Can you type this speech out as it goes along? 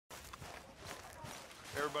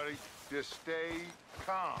Everybody, just stay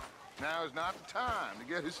calm. Now is not the time to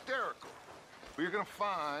get hysterical. We're gonna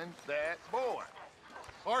find that boy.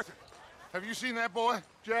 Arthur, have you seen that boy,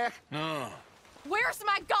 Jack? No. Where's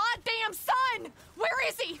my goddamn son? Where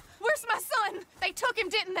is he? Where's my son? They took him,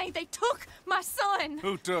 didn't they? They took my son.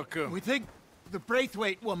 Who took him? We think the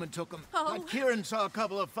Braithwaite woman took him. Oh. Kieran saw a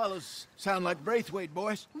couple of fellows sound like Braithwaite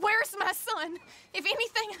boys. Where's my son? If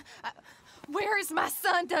anything, where is my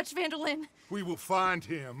son, Dutch Vanderlyn? We will find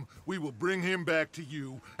him, we will bring him back to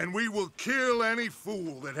you, and we will kill any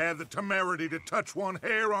fool that had the temerity to touch one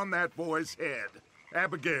hair on that boy's head.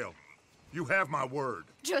 Abigail, you have my word.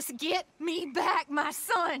 Just get me back, my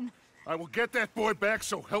son. I will get that boy back,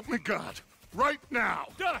 so help me God. Right now.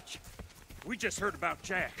 Dutch! We just heard about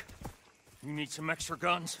Jack. You need some extra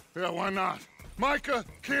guns? Yeah, why not? Micah,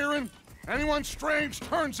 Kieran, anyone strange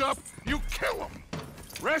turns up, you kill him.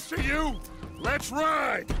 Rest of you, let's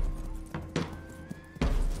ride.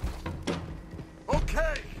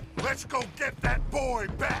 Okay, let's go get that boy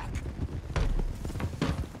back.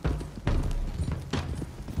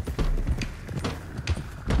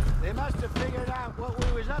 They must have figured out what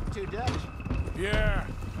we was up to, Dutch. Yeah,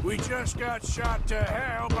 we just got shot to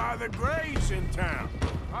hell by the Grays in town.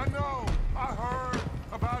 I know, I heard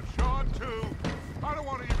about Sean too. I don't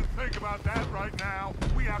want to even think about that right now.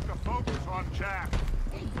 We have to focus on Jack.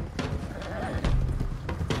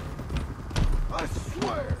 I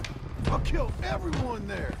swear, I'll kill everyone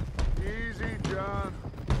there. Easy, John.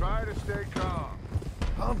 Try to stay calm.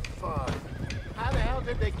 I'm fine. How the hell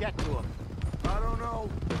did they get to him? I don't know,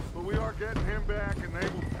 but we are getting him back and they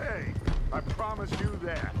will pay. I promise you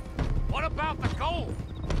that. What about the gold?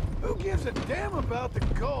 Who gives a damn about the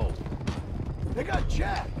gold? They got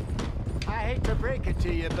Jack. I hate to break it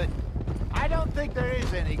to you, but I don't think there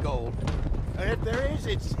is any gold. Or if there is,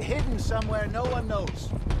 it's hidden somewhere no one knows.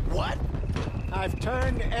 What? I've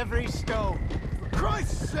turned every stone. For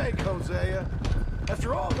Christ's sake, Hosea.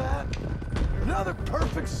 After all that, another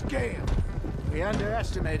perfect scam. We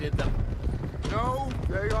underestimated them. No,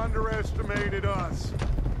 they underestimated us.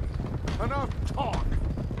 Enough talk.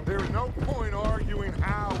 There's no point arguing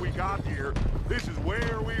how we got here. This is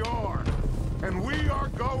where we are. And we are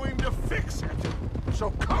going to fix it.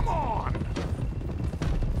 So come on!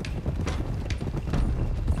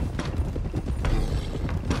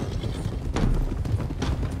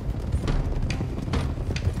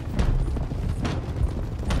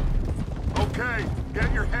 Okay,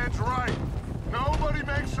 get your heads right. Nobody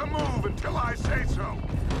makes a move until I say so.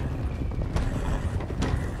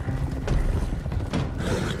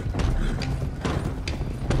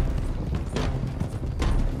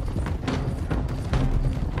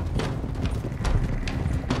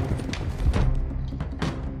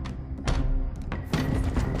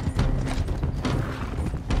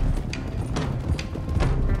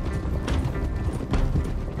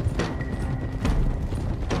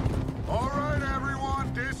 All right,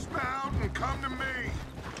 everyone, dismount and come to me.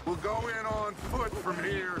 We'll go in on foot from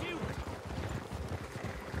here.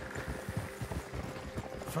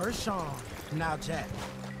 First Sean, now Jack.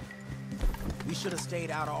 We should have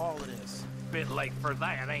stayed out of all of this. Bit late for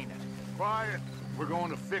that, ain't it? Quiet. We're going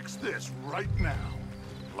to fix this right now.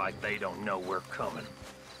 Like they don't know we're coming.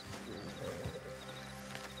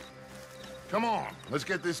 Come on, let's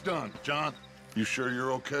get this done. John, you sure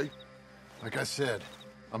you're okay? Like I said,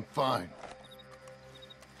 I'm fine.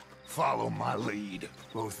 Follow my lead.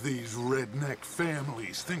 Both these redneck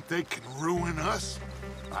families think they can ruin us?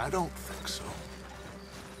 I don't think so.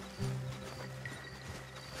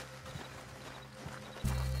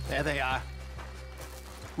 There they are.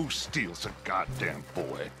 Who steals a goddamn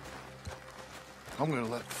boy? I'm gonna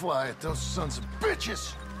let fly at those sons of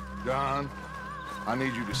bitches. John, I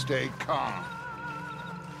need you to stay calm.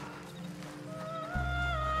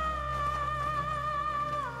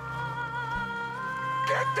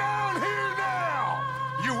 Get down here now,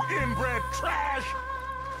 you inbred trash!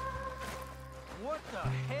 What the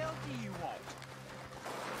hell do you want?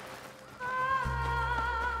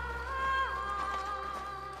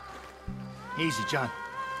 Easy, John.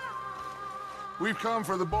 We've come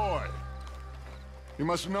for the boy. You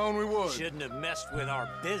must have known we would. Shouldn't have messed with our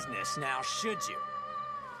business now, should you?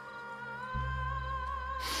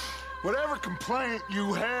 Whatever complaint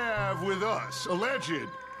you have with us, alleged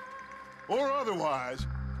or otherwise,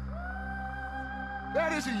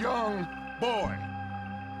 that is a young boy.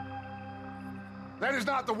 That is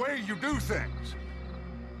not the way you do things.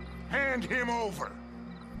 Hand him over.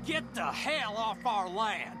 Get the hell off our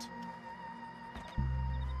land!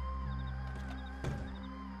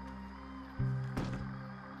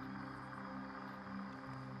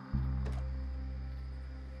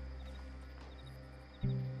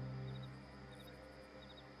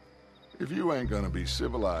 If you ain't gonna be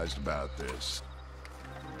civilized about this...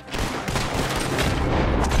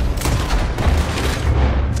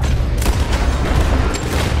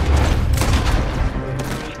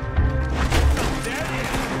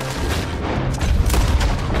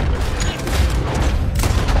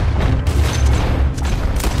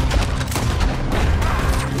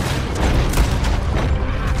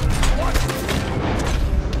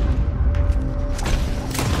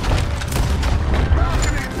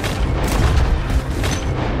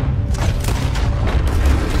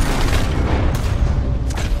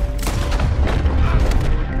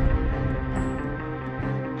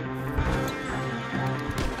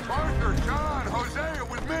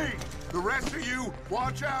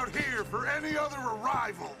 Watch out here for any other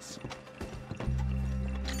arrivals.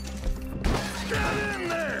 Get in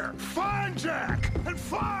there! Find Jack! And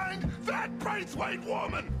find that Braithwaite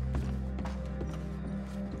woman!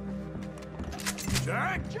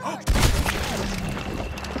 Jack? Jack!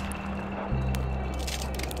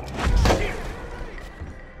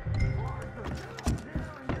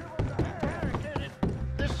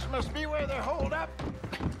 This must be where they're holed up.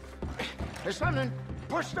 There's something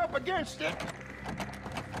pushed up against it.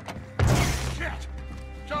 Shit!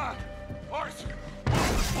 John! Arthur!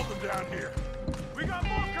 Pull them down here. We got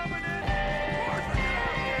more coming in! Arthur, get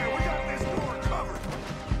out there! We got this door covered!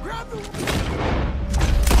 Grab the...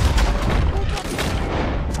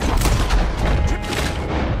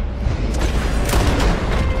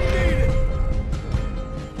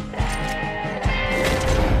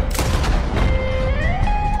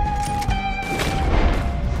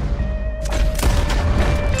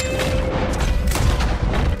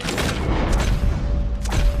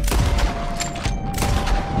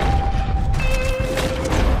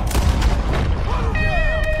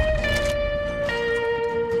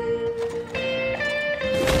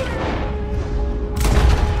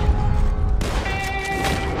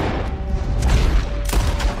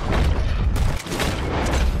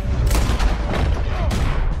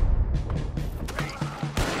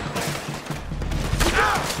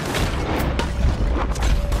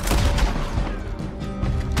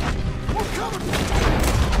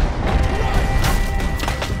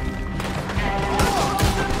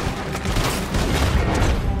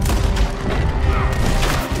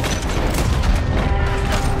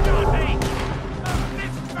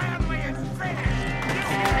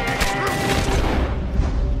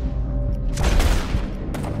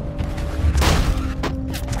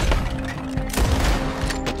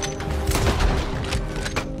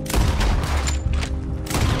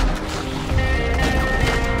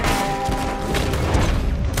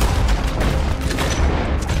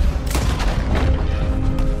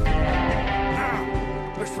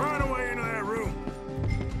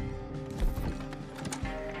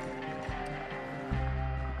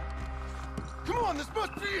 This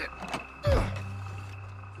must be it!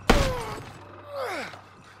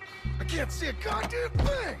 I can't see a goddamn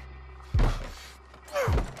thing!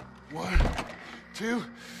 1, 2,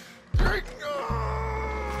 3...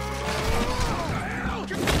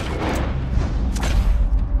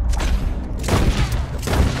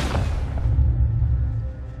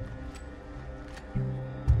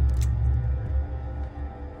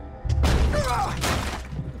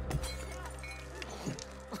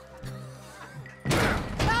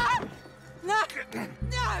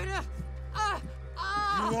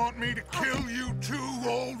 You want me to kill you too,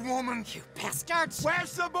 old woman? You bastards!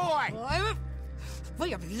 Where's the boy?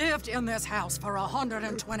 We have lived in this house for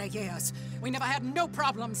 120 years. We never had no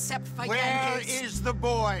problems except for Where Yankees. is the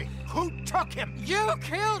boy? Who took him? You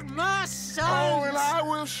killed my son! Oh, and I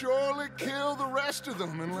will surely kill the rest of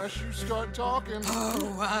them unless you start talking.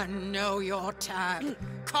 Oh, I know your type.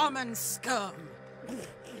 Common scum.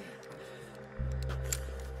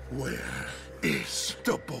 Where is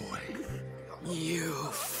the boy? You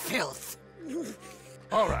filth.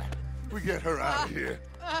 All right, we get her out of here.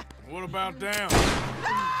 What about down?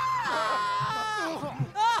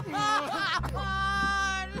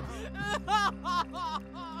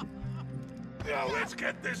 Now let's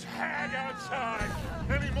get this hag outside.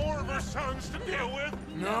 Any more of her sons to deal with?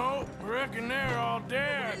 No, reckon they're all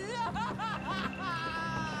dead.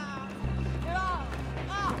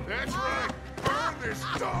 That's right. Burn this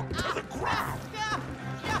dog to the ground.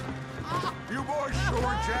 You boys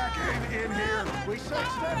sure Jack ain't in here? We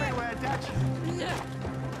searched everywhere, Dutch.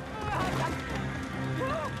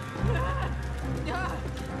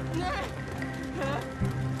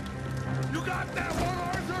 You got that one,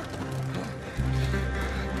 Arthur?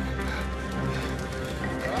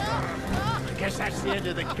 I guess that's the end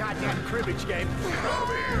of the goddamn cribbage game. Come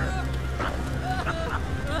here.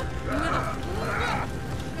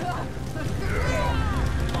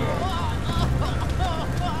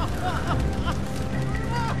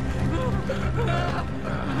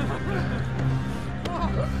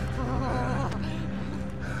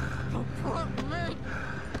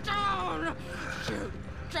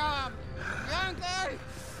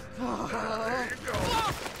 There you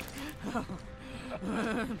go.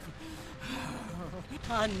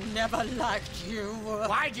 I never liked you.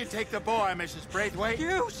 Why'd you take the boy, Mrs. Braithwaite?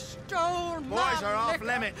 You stole my Boys are off liquor.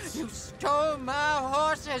 limits. You stole my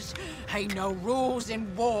horses. Ain't no rules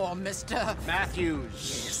in war, mister.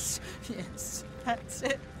 Matthews. Yes, that's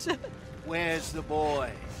it. Where's the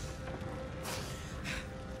boy?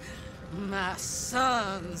 My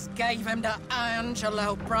sons gave him to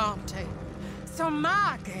Angelo Bronte. So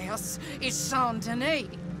my guess is Saint Denis.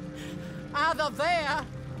 Either there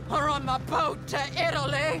or on the boat to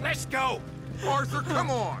Italy. Let's go! Arthur, come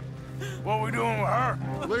on. What we doing with her?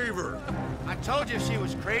 Leave her. I told you she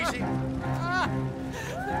was crazy.